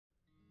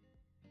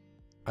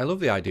I love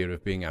the idea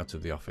of being out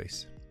of the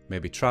office,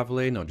 maybe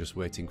travelling or just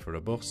waiting for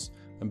a bus,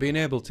 and being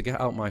able to get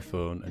out my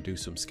phone and do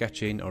some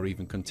sketching or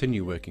even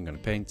continue working on a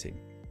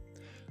painting.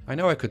 I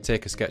know I could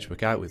take a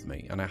sketchbook out with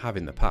me, and I have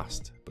in the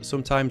past, but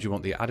sometimes you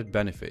want the added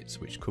benefits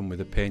which come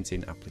with a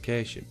painting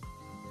application.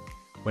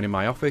 When in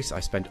my office, I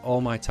spend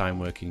all my time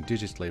working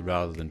digitally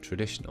rather than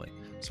traditionally,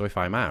 so if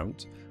I'm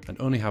out and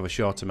only have a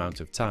short amount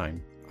of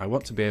time, I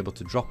want to be able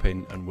to drop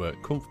in and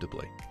work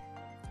comfortably.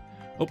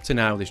 Up to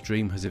now, this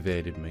dream has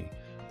evaded me.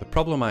 The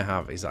problem I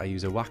have is that I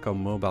use a Wacom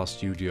Mobile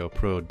Studio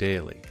Pro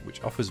daily,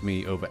 which offers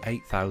me over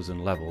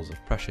 8,000 levels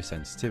of pressure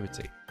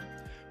sensitivity.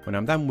 When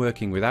I'm then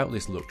working without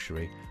this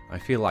luxury, I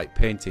feel like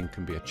painting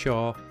can be a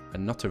chore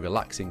and not a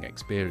relaxing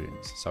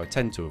experience, so I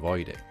tend to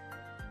avoid it.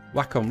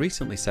 Wacom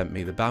recently sent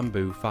me the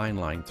Bamboo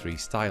Fineline 3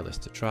 stylus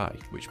to try,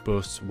 which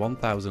boasts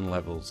 1,000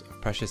 levels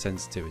of pressure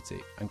sensitivity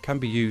and can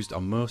be used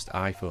on most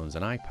iPhones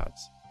and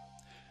iPads,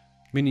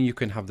 meaning you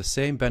can have the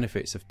same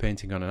benefits of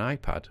painting on an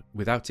iPad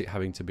without it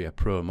having to be a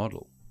pro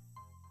model.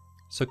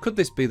 So could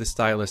this be the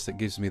stylus that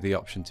gives me the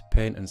option to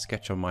paint and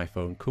sketch on my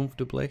phone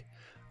comfortably?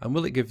 And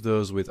will it give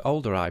those with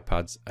older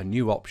iPads a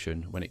new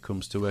option when it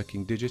comes to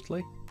working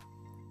digitally?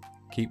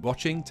 Keep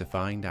watching to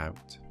find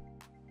out.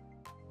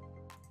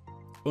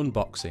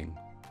 Unboxing.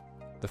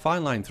 The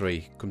Fineline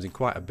 3 comes in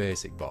quite a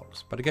basic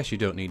box, but I guess you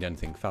don't need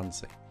anything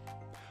fancy.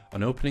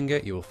 On opening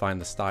it, you will find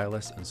the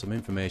stylus and some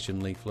information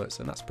leaflets,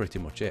 and that's pretty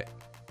much it.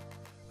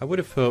 I would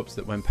have hoped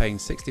that when paying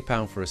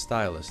 £60 for a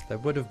stylus, there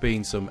would have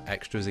been some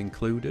extras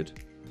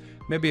included.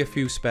 Maybe a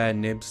few spare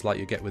nibs like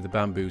you get with the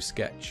Bamboo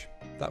Sketch.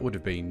 That would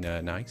have been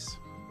nice.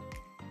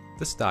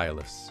 The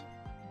stylus.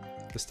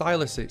 The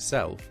stylus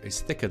itself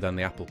is thicker than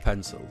the Apple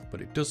Pencil,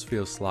 but it does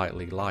feel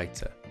slightly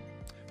lighter.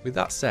 With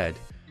that said,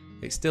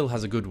 it still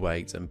has a good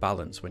weight and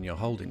balance when you're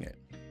holding it.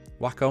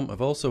 Wacom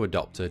have also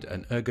adopted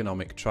an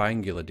ergonomic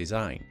triangular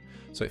design,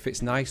 so it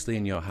fits nicely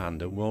in your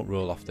hand and won't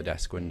roll off the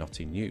desk when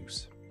not in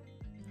use.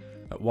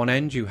 At one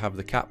end you have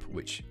the cap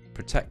which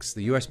protects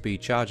the USB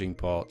charging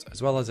port,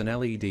 as well as an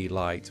LED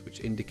light which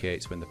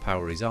indicates when the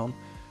power is on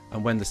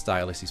and when the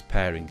stylus is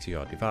pairing to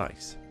your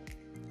device.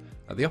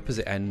 At the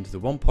opposite end, the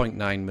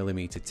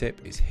 1.9mm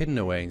tip is hidden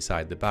away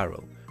inside the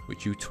barrel,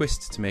 which you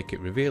twist to make it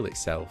reveal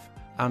itself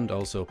and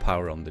also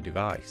power on the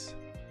device.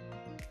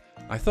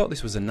 I thought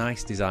this was a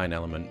nice design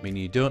element,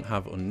 meaning you don't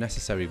have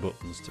unnecessary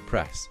buttons to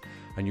press,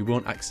 and you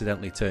won't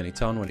accidentally turn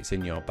it on when it's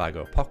in your bag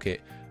or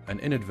pocket and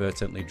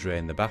inadvertently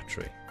drain the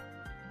battery.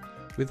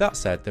 With that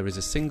said, there is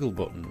a single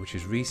button which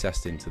is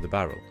recessed into the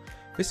barrel.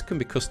 This can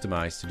be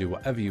customised to do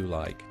whatever you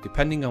like,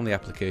 depending on the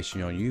application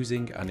you're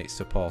using and its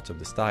support of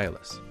the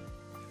stylus.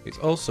 It's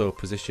also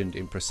positioned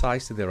in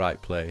precisely the right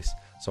place,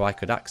 so I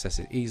could access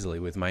it easily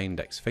with my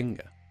index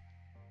finger.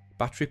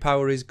 Battery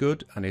power is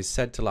good and is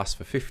said to last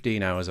for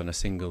 15 hours on a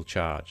single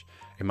charge.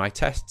 In my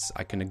tests,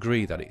 I can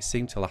agree that it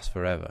seemed to last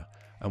forever,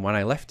 and when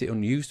I left it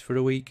unused for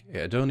a week, it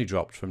had only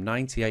dropped from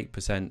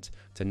 98%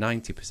 to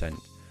 90%,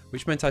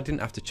 which meant I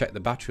didn't have to check the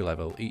battery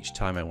level each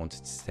time I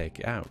wanted to take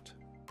it out.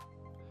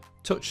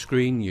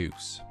 Touchscreen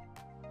use.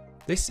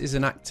 This is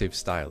an active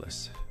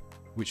stylus,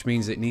 which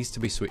means it needs to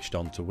be switched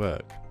on to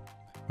work.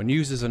 When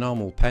used as a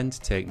normal pen to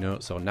take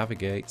notes or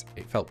navigate,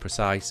 it felt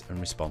precise and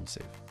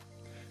responsive.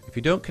 If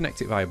you don't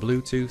connect it via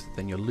Bluetooth,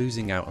 then you're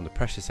losing out on the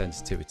pressure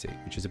sensitivity,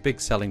 which is a big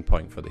selling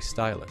point for this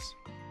stylus.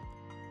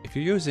 If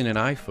you're using an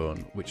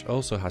iPhone, which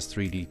also has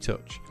 3D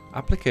touch,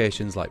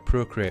 applications like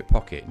Procreate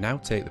Pocket now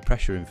take the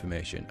pressure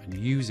information and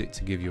use it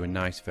to give you a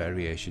nice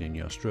variation in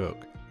your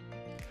stroke.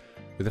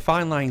 With the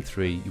Fineline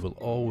 3, you will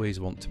always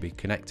want to be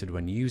connected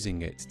when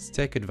using it to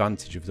take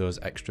advantage of those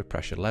extra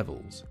pressure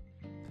levels.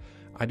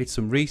 I did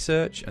some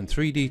research, and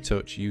 3D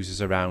Touch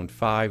uses around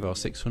 500 or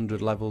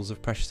 600 levels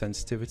of pressure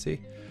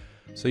sensitivity,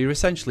 so you're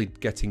essentially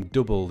getting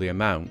double the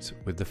amount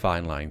with the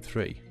Fineline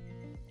 3.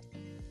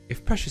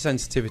 If pressure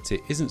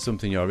sensitivity isn't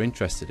something you're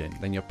interested in,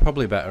 then you're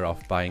probably better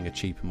off buying a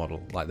cheaper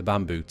model like the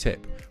Bamboo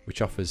Tip,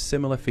 which offers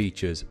similar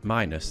features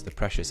minus the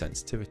pressure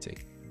sensitivity.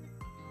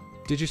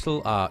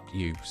 Digital art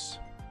use.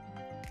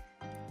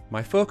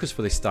 My focus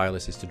for this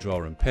stylus is to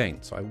draw and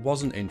paint, so I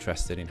wasn't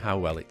interested in how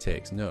well it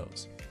takes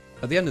notes.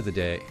 At the end of the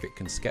day, if it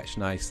can sketch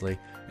nicely,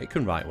 it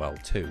can write well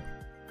too.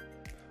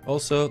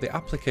 Also, the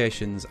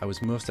applications I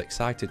was most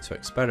excited to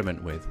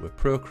experiment with were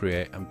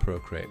Procreate and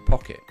Procreate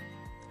Pocket.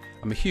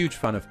 I'm a huge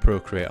fan of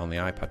Procreate on the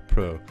iPad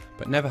Pro,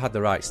 but never had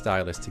the right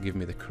stylus to give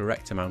me the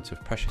correct amount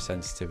of pressure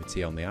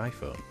sensitivity on the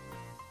iPhone.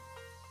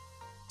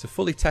 To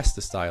fully test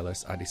the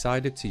stylus, I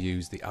decided to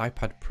use the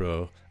iPad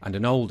Pro and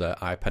an older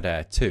iPad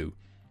Air 2,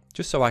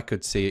 just so I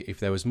could see if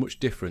there was much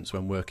difference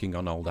when working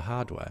on older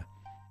hardware.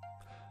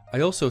 I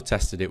also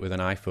tested it with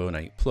an iPhone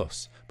 8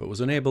 Plus, but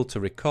was unable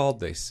to record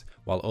this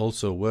while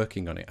also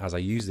working on it, as I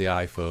use the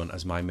iPhone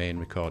as my main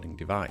recording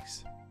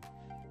device.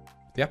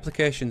 The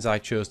applications I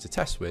chose to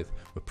test with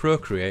were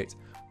Procreate,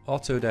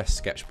 Autodesk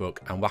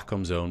Sketchbook and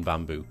Wacom's own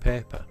Bamboo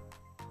Paper.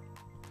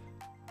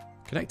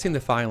 Connecting the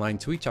Fineline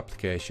to each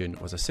application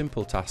was a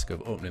simple task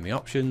of opening the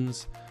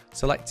options,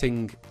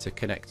 selecting to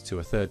connect to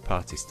a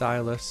third-party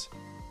stylus.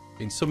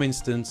 In some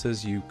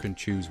instances you can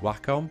choose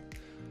Wacom,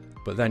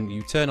 but then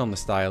you turn on the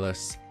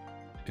stylus.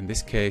 In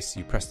this case,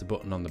 you press the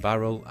button on the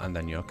barrel and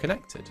then you're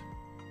connected.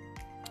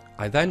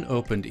 I then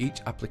opened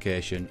each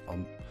application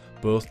on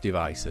both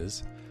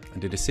devices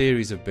and did a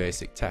series of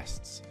basic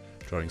tests,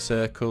 drawing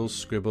circles,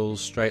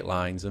 scribbles, straight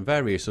lines and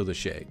various other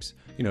shapes.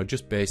 You know,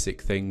 just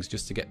basic things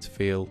just to get to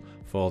feel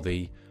for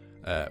the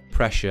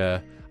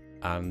pressure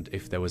and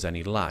if there was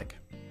any lag.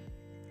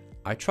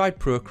 I tried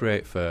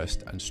Procreate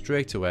first and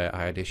straight away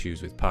I had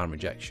issues with palm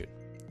rejection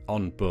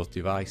on both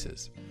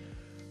devices.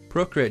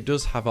 Procreate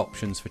does have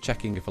options for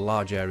checking if a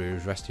large area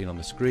is resting on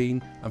the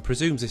screen and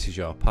presumes this is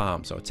your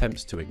palm, so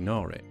attempts to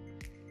ignore it.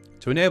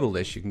 To enable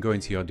this, you can go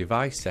into your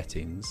device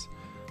settings,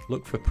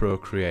 look for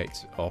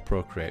Procreate or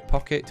Procreate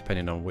Pocket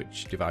depending on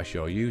which device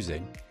you're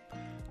using,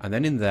 and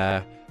then in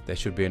there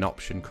should be an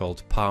option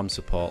called Palm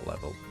Support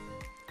Level.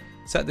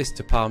 Set this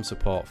to Palm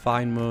Support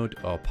Fine mode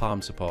or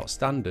Palm Support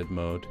Standard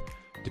mode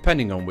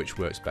depending on which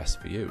works best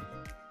for you.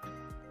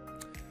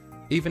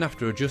 Even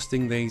after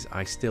adjusting these,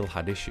 I still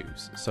had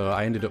issues, so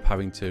I ended up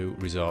having to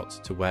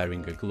resort to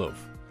wearing a glove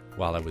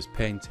while I was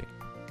painting.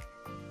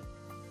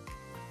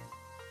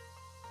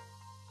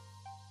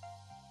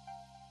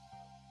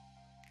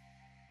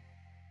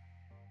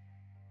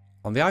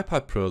 On the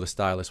iPad Pro, the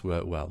stylus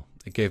worked well.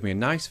 It gave me a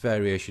nice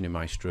variation in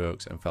my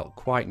strokes and felt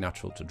quite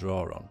natural to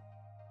draw on.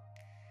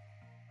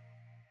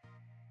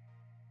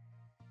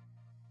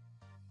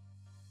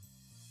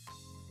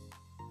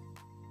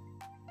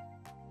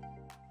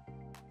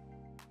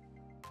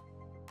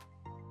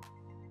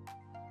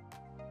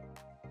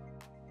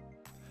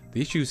 The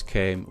issues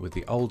came with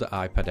the older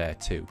iPad Air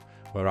 2,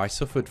 where I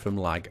suffered from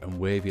lag and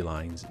wavy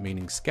lines,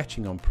 meaning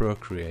sketching on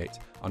Procreate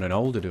on an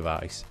older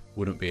device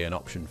wouldn't be an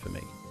option for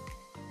me.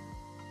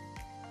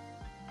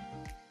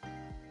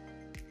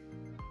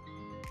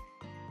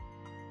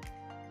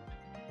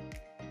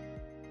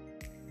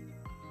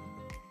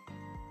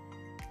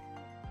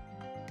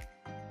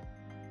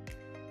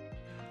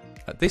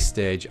 At this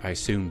stage I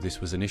assumed this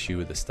was an issue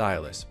with the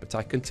stylus, but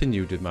I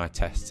continued with my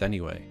tests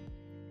anyway.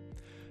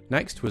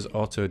 Next was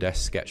Autodesk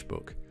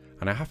Sketchbook,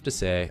 and I have to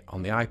say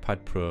on the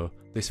iPad Pro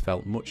this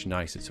felt much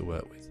nicer to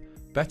work with,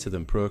 better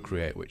than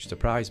Procreate, which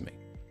surprised me.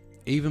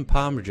 Even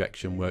palm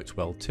rejection worked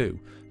well too,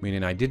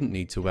 meaning I didn't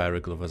need to wear a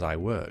glove as I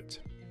worked.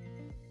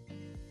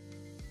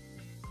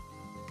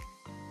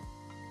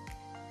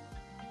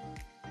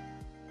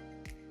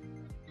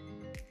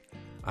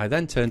 I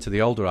then turned to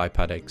the older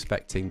iPad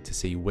expecting to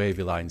see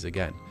wavy lines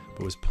again,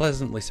 but was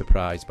pleasantly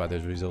surprised by the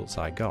results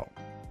I got.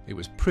 It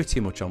was pretty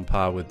much on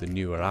par with the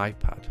newer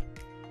iPad.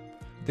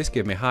 This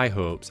gave me high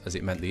hopes as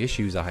it meant the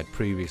issues I had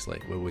previously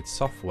were with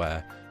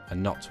software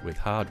and not with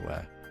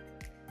hardware.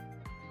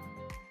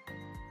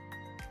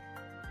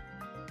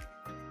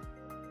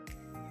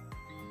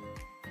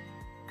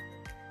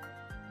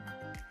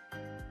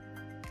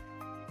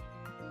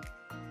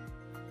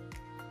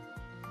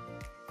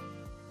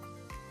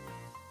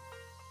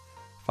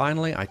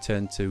 Finally, I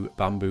turned to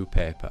bamboo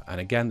paper, and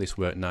again this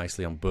worked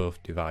nicely on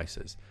both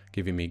devices,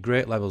 giving me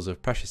great levels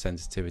of pressure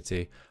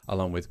sensitivity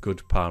along with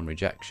good palm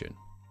rejection.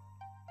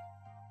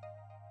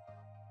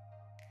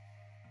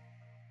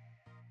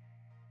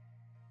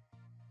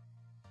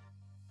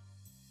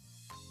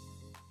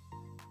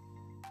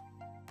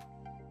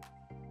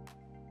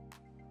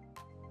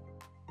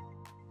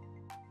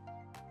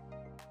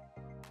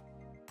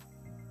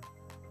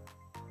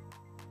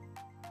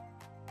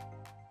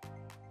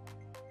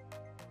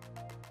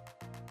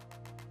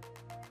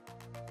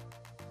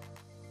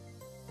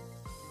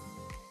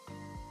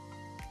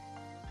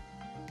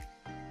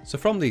 So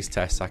from these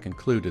tests I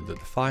concluded that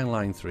the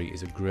Fineline 3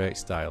 is a great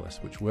stylus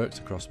which works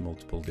across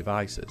multiple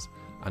devices,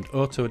 and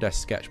Autodesk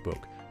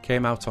Sketchbook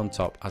came out on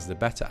top as the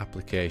better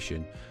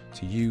application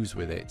to use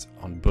with it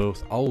on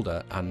both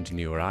older and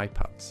newer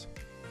iPads.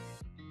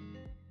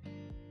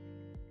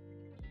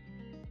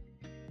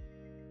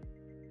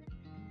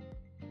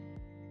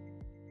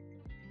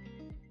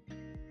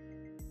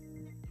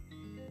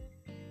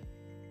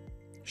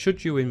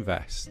 Should you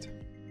invest?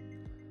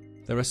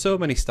 There are so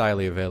many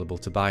styli available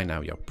to buy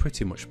now, you're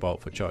pretty much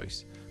sport for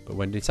choice, but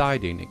when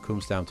deciding it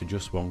comes down to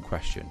just one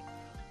question: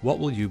 what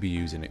will you be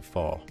using it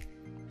for?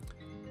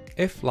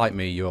 If, like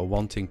me, you are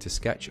wanting to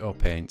sketch or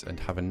paint and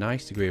have a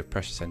nice degree of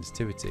pressure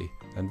sensitivity,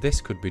 then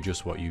this could be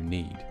just what you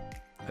need.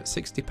 At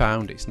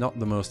 £60 it's not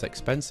the most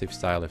expensive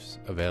stylus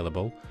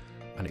available,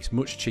 and it's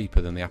much cheaper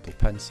than the Apple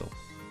Pencil.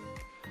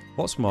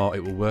 What's more,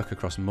 it will work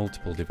across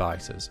multiple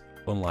devices,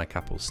 unlike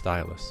Apple's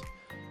stylus.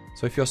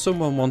 So if you're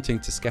someone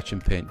wanting to sketch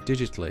and paint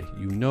digitally,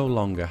 you no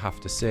longer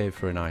have to save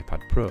for an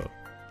iPad Pro.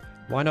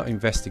 Why not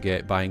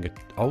investigate buying an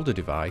older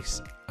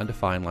device and a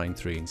Fineline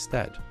 3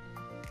 instead?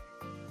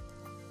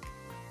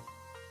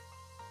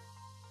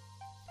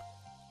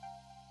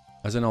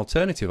 As an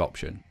alternative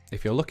option,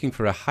 if you're looking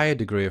for a higher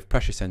degree of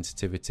pressure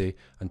sensitivity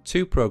and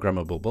 2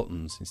 programmable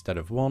buttons instead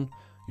of 1,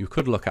 you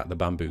could look at the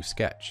Bamboo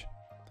Sketch.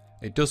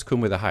 It does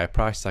come with a higher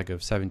price tag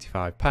of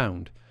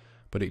 £75,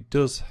 but it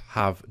does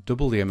have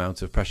double the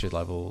amount of pressure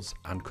levels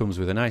and comes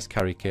with a nice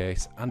carry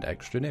case and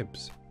extra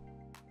nibs.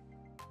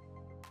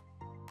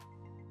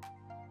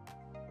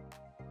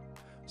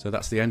 So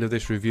that's the end of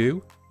this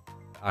review.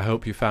 I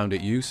hope you found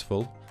it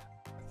useful.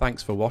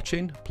 Thanks for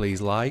watching.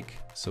 Please like,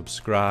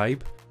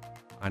 subscribe,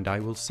 and I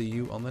will see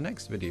you on the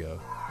next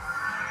video.